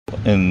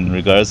in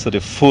regards to the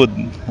food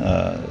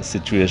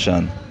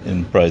situation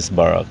in Price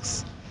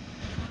Barracks,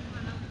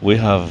 we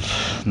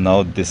have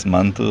now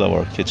dismantled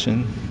our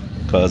kitchen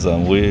because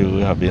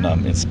we have been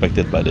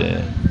inspected by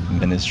the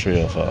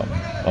Ministry of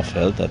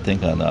Health, I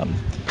think, and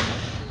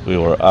we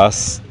were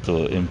asked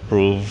to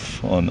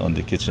improve on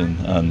the kitchen,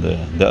 and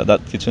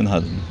that kitchen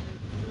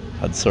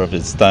had served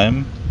its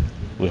time.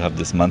 We have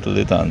dismantled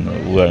it,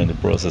 and we are in the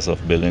process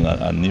of building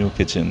a new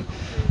kitchen,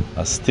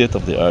 a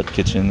state-of-the-art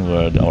kitchen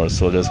where our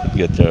soldiers could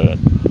get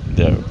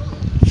their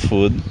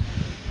food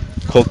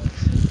cooked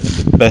in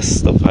the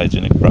best of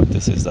hygienic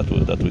practices that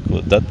we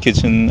could. That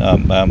kitchen,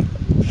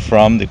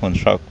 from the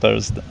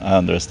contractors, I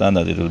understand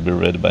that it will be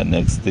ready by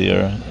next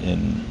year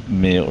in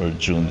May or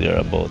June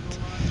thereabout.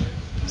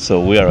 So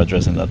we are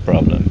addressing that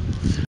problem.